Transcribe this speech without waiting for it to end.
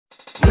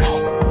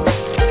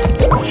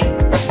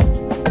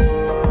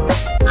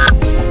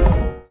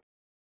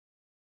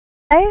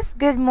Guys,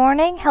 good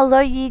morning. Hello,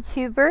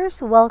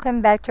 YouTubers.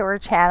 Welcome back to our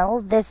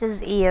channel. This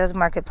is EO's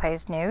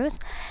Marketplace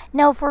News.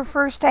 Now, for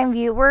first time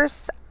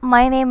viewers,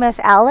 my name is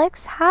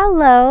Alex.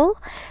 Hello.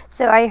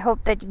 So, I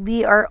hope that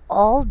we are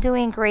all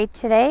doing great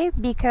today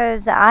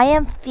because I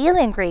am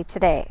feeling great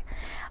today.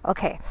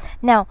 Okay,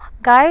 now,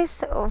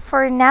 guys,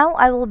 for now,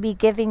 I will be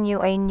giving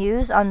you a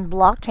news on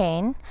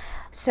blockchain.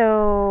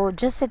 So,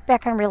 just sit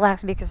back and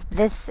relax because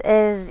this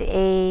is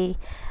a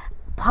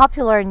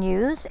popular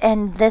news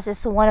and this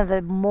is one of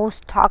the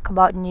most talked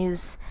about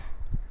news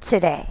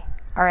today.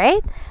 All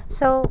right,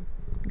 so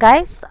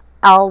guys,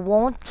 I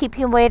won't keep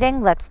you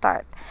waiting. Let's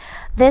start.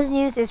 This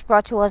news is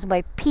brought to us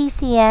by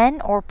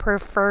PCN, or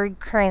Preferred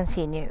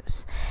Currency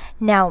News.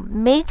 Now,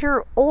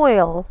 major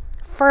oil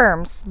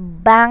firms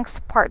banks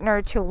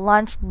partner to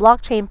launch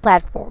blockchain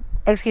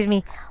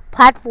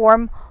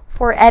platform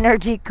for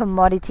energy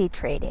commodity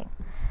trading.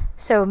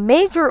 So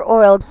major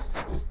oil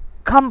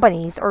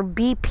companies, or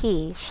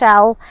BP,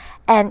 Shell,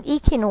 and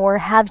Equinor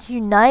have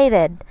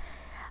united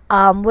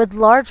with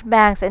large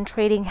banks and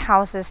trading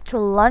houses to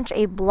launch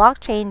a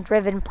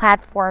blockchain-driven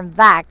platform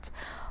backed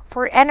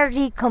for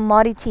energy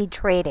commodity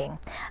trading.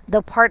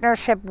 The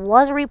partnership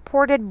was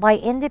reported by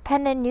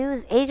independent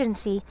news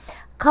agency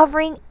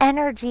covering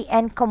energy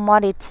and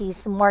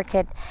commodities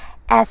market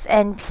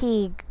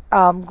S&P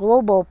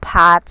Global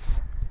Pats.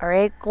 All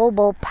right,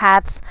 Global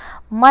Pats,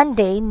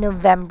 Monday,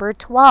 November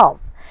 12th.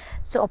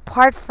 So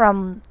apart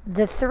from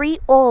the three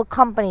oil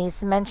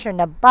companies mentioned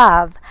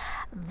above,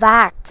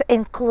 VACT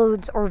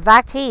includes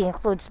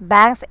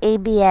banks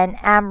ABN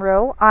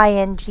AMRO,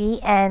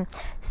 ING, and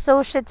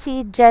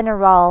Societe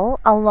Generale,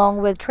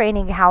 along with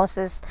trading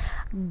houses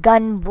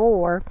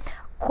Gunvor,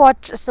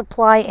 Koch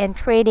Supply and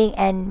Trading,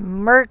 and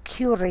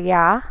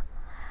Mercuria.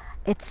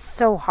 It's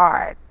so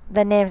hard.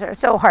 The names are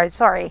so hard,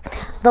 sorry.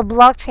 The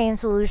blockchain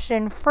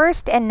solution,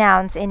 first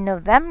announced in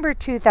November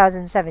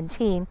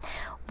 2017,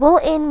 will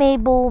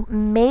enable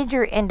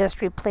major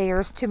industry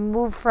players to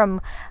move from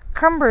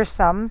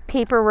cumbersome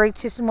paperwork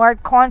to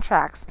smart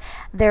contracts,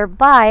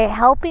 thereby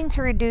helping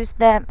to reduce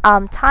the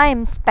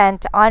time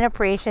spent on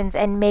operations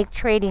and make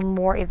trading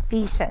more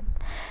efficient.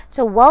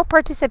 So while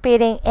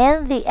participating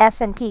in the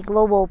S&P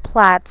Global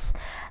Platts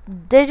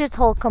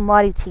Digital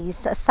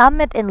Commodities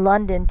Summit in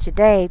London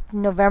today,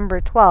 November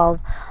 12,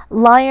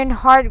 Lion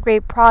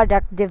Hardgrave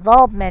Product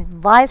Development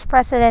Vice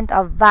President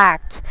of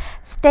VACT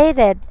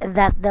stated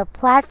that the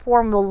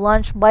platform will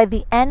launch by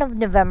the end of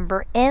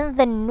November in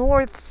the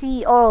North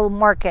Sea oil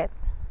market.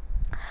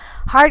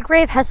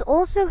 Hardgrave has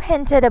also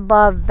hinted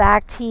above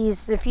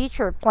VACT's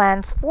future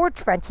plans for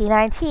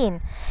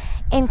 2019.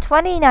 In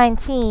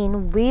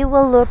 2019, we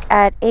will look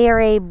at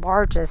area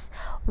barges,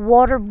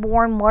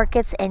 waterborne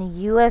markets, and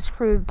U.S.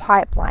 crude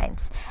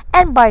pipelines.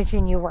 And by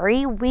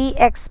January, we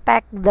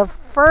expect the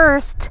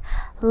first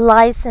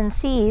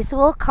licensees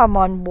will come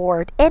on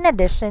board in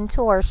addition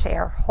to our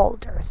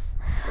shareholders.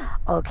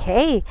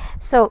 Okay,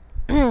 so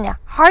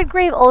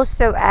Hardgrave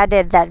also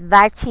added that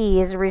VACT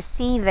is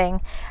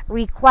receiving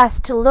requests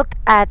to look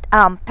at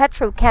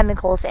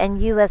petrochemicals and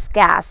U.S.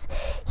 gas.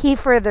 He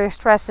further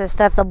stresses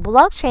that the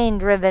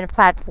blockchain-driven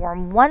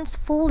platform, once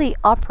fully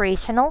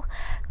operational,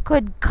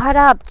 could cut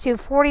up to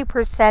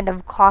 40%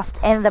 of cost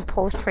in the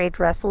post-trade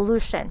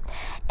resolution.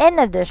 In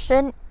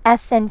addition,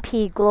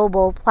 S&P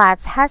Global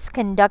Platts has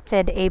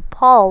conducted a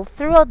poll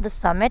throughout the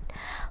summit,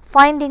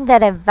 finding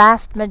that a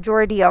vast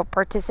majority of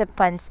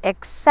participants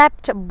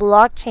accept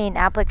blockchain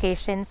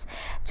applications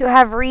to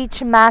have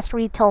reached mass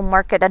retail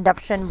market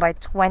adoption by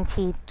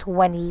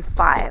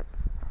 2025.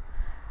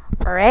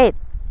 All right.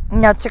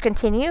 Now to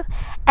continue,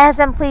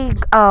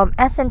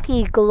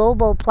 S&P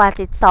Global Platts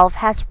itself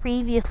has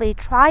previously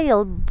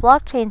trialed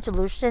blockchain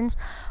solutions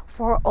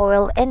for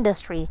oil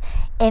industry.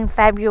 In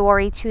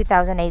February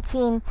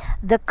 2018,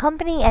 the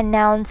company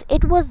announced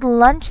it was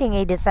launching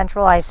a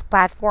decentralized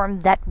platform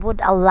that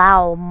would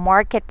allow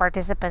market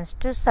participants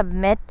to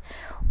submit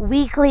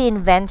weekly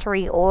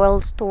inventory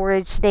oil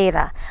storage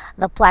data.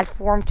 The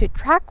platform to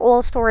track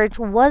oil storage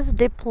was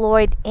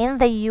deployed in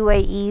the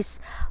UAE's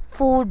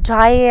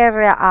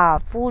Fujairah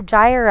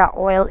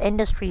oil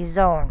industry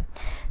zone.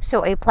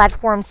 So a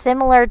platform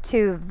similar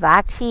to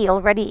VACT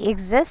already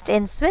exists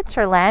in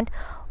Switzerland,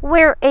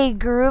 where a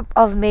group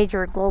of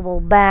major global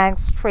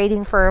banks,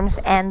 trading firms,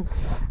 and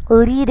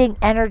leading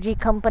energy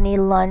company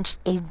launched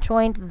a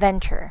joint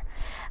venture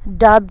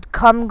dubbed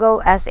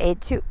Comgo SA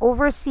to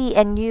oversee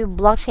a new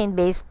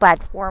blockchain-based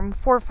platform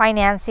for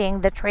financing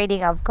the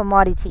trading of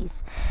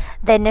commodities.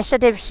 The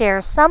initiative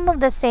shares some of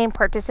the same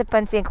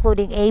participants,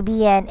 including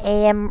ABN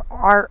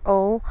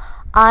AMRO,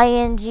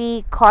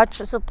 ING, Koch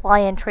Supply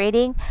and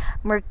Trading,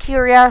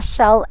 Mercuria,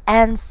 Shell,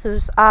 and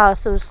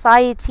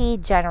Societe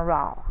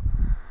Generale.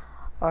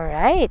 All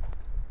right.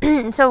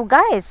 So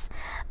guys,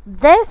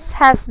 this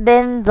has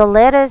been the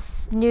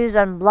latest news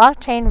on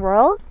blockchain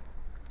world.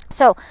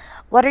 So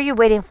what are you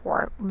waiting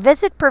for?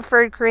 Visit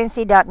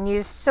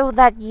preferredcurrency.news so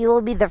that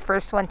you'll be the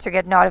first one to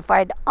get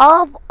notified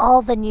of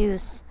all the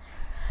news.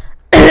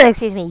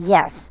 Excuse me.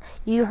 Yes,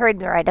 You heard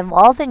me right, of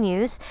all the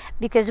news,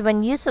 because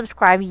when you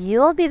subscribe,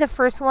 you'll be the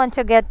first one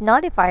to get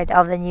notified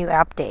of the new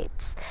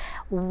updates.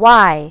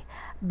 Why?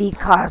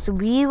 Because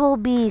we will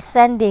be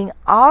sending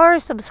our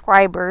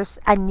subscribers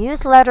a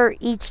newsletter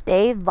each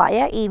day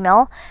via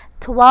email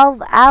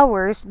 12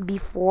 hours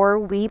before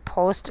we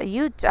post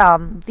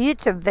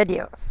YouTube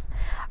videos.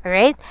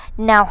 Alright,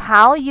 now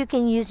how you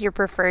can use your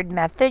preferred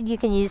method? You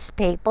can use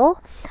PayPal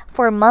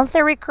for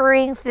monthly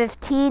recurring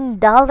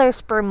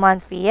 $15 per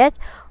month fiat,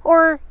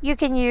 or you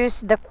can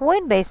use the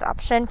Coinbase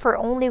option for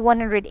only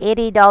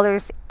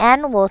 $180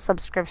 annual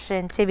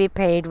subscription to be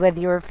paid with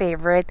your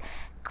favorite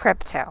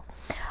crypto.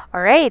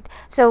 Alright,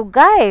 so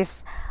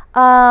guys,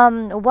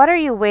 what are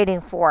you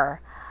waiting for?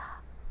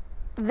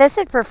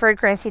 Visit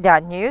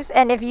preferredcurrency.news,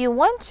 and if you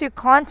want to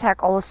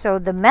contact also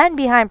the man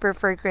behind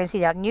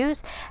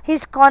preferredcurrency.news,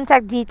 his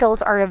contact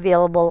details are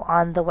available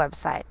on the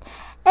website.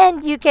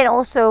 And you can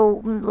also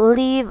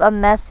leave a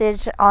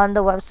message on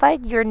the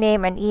website. Your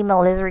name and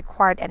email is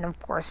required, and of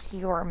course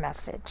your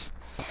message.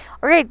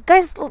 Alright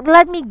guys,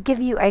 let me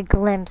give you a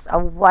glimpse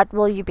of what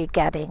will you be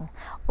getting,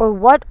 or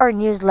what our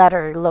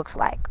newsletter looks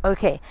like.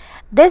 Okay,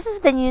 this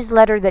is the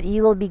newsletter that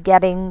you will be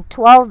getting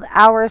 12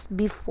 hours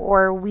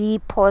before we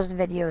post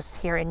videos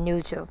here in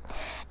YouTube.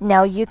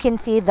 Now you can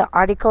see the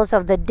articles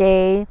of the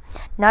day,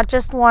 not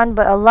just one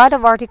but a lot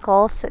of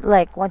articles,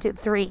 like 1, 2,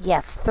 3,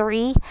 yes,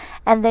 3.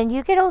 And then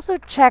you can also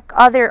check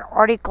other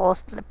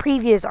articles, the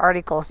previous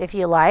articles, if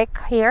you like.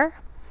 Here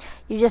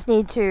you just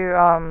need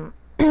to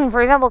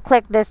for example,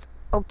 click this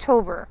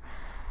October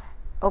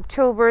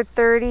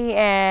 30,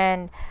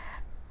 and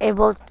it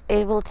will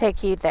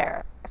take you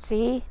there.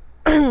 See?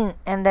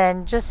 And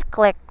then just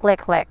click.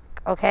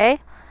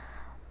 Okay.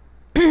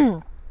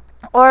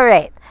 All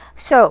right.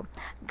 So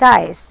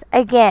guys,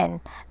 again,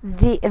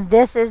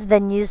 this is the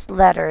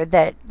newsletter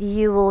that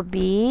you will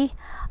be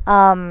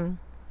that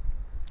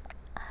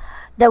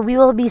we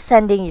will be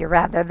sending you,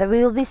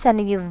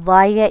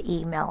 via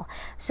email.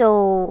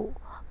 So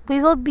we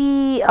will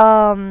be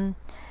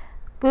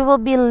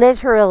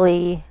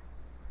literally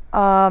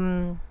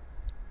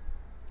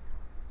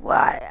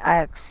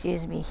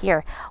excuse me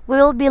here. We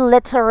will be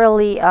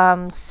literally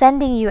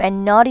sending you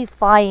and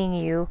notifying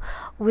you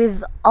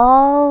with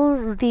all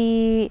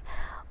the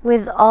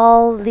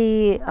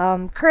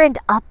current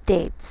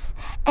updates.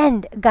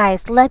 And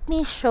guys, let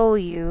me show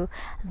you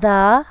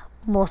the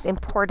most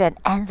important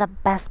and the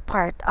best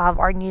part of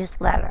our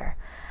newsletter.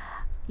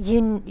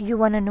 You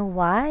want to know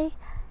why?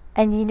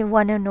 And you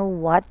want to know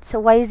what? So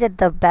why is it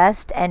the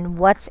best, and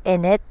what's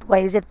in it? Why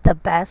is it the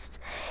best?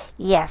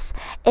 Yes,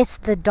 it's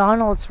the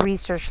Donald's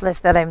research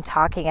list that I'm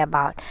talking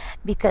about.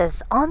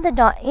 Because in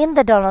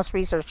the Donald's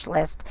research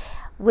list,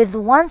 with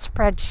one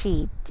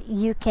spreadsheet,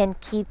 you can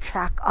keep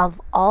track of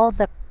all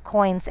the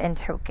coins and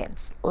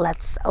tokens.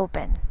 Let's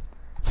open.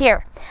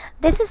 Here,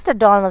 this is the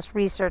Donald's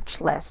research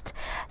list.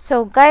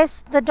 So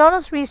guys, the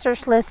Donald's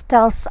research list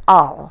tells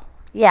all.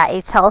 Yeah,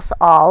 it tells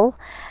all,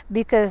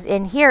 because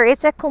in here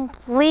it's a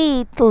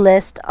complete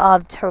list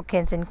of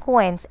tokens and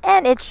coins,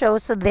 and it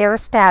shows their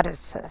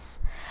statuses.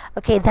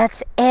 Okay,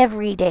 that's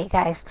every day,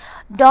 guys.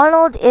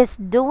 Donald is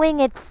doing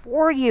it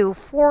for you,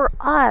 for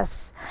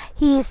us.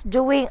 He is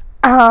doing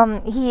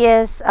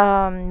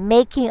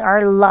making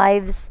our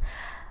lives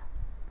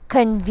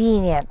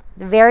convenient,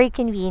 very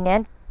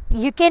convenient.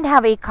 You can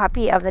have a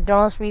copy of the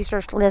Donald's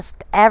research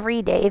list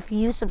every day if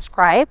you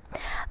subscribe,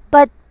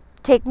 but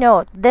take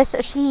note, this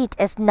sheet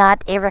is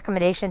not a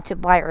recommendation to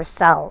buy or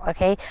sell,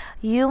 okay?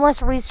 You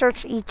must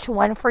research each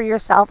one for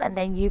yourself, and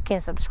then you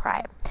can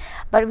subscribe.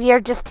 But we are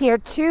just here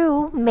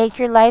to make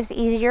your lives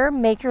easier,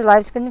 make your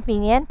lives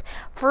convenient.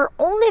 For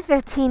only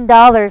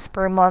 $15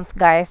 per month,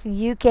 guys,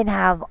 you can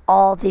have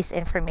all this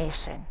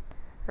information.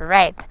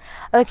 Right.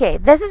 Okay,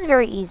 this is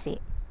very easy.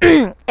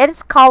 It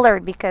is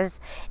colored because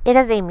it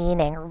has a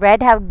meaning.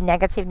 Red have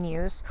negative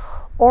news,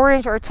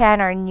 orange or tan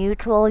are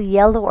neutral,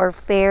 yellow or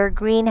fair,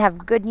 green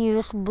have good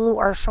news, blue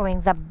are showing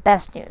the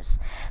best news.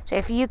 So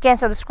if you can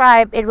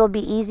subscribe, it will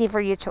be easy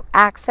for you to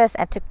access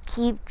and to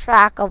keep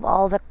track of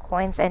all the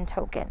coins and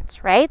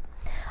tokens, right?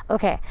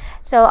 Okay,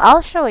 so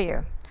I'll show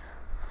you.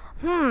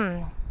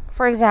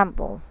 For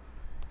example,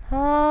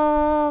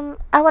 I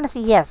want to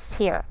see, yes,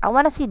 here. I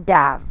want to see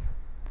DAV.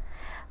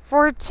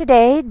 For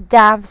today,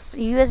 DAV's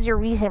USD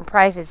recent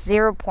price is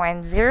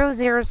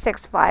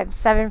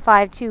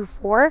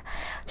 0.00657524.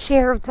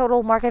 Share of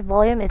total market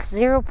volume is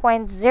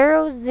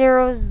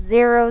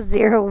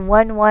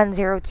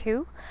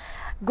 0.00001102.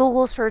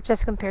 Google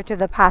searches compared to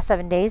the past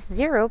 7 days,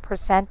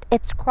 0%.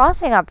 It's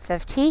crossing up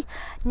 50.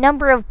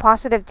 Number of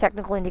positive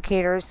technical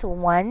indicators,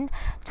 1.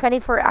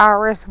 24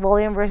 hours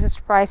volume versus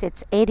price,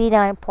 it's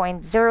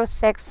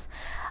 89.06.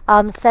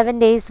 7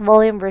 days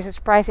volume versus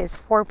price, it's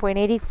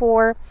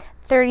 4.84.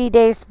 30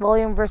 days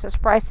volume versus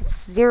price, it's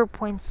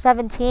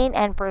 0.17,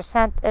 and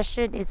percent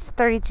issued, it's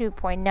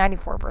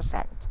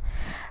 32.94%.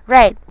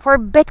 Right, for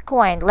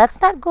Bitcoin, let's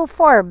not go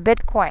for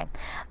Bitcoin.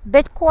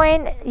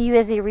 Bitcoin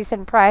USD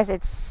recent price,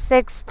 it's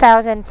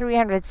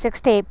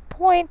 6,368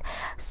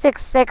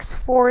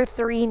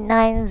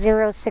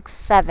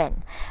 0.66439067.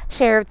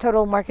 Share of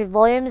total market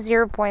volume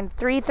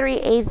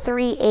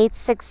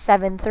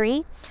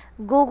 0.33838673.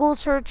 Google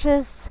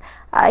searches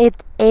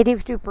at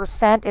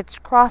 82%. It's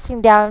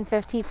crossing down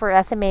 50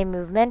 for SMA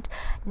movement.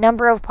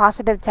 Number of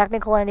positive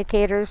technical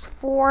indicators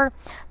for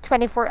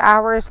 24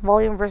 hours.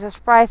 Volume versus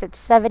price at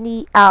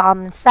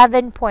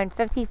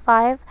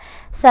 7.55.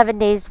 7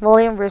 days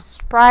volume versus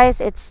price,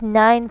 it's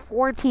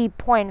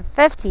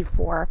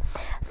 940.54.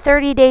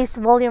 30 days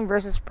volume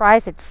versus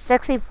price, it's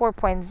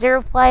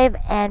 64.05,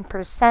 and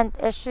percent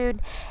issued,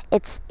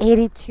 it's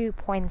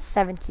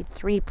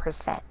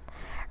 82.73%.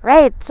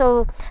 Right,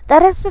 so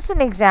that is just an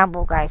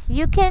example, guys.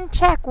 You can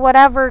check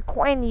whatever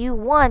coin you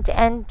want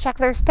and check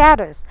their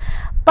status.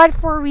 But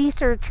for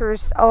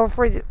researchers, or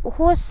for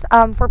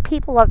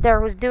people out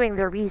there who's doing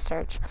the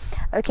research,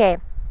 okay,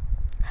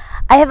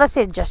 I have a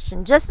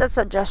suggestion, just a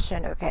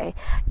suggestion, okay?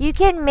 You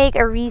can make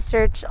a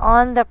research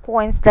on the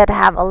coins that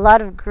have a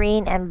lot of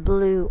green and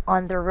blue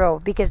on the row,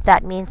 because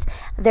that means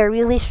they're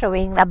really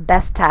showing the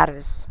best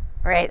status,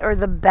 right? Or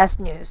the best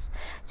news.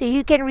 So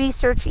you can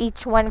research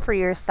each one for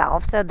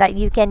yourself so that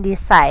you can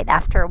decide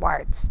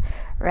afterwards,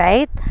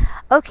 right?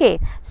 Okay,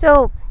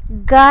 so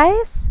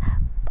guys,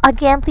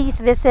 again, please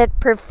visit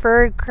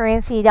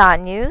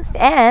preferredcurrency.news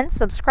and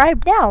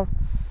subscribe now,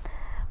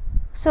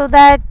 so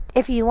that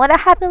if you want a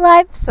happy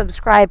life,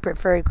 subscribe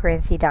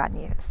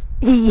preferredcurrency.news.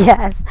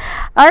 Yes.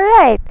 All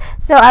right.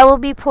 So I will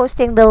be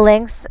posting the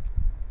links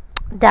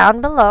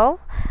down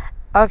below.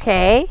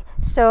 Okay.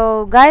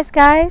 So guys,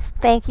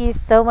 thank you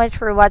so much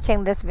for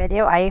watching this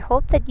video. I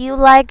hope that you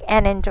like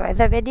and enjoy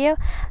the video.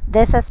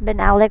 This has been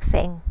Alex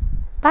saying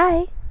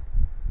bye.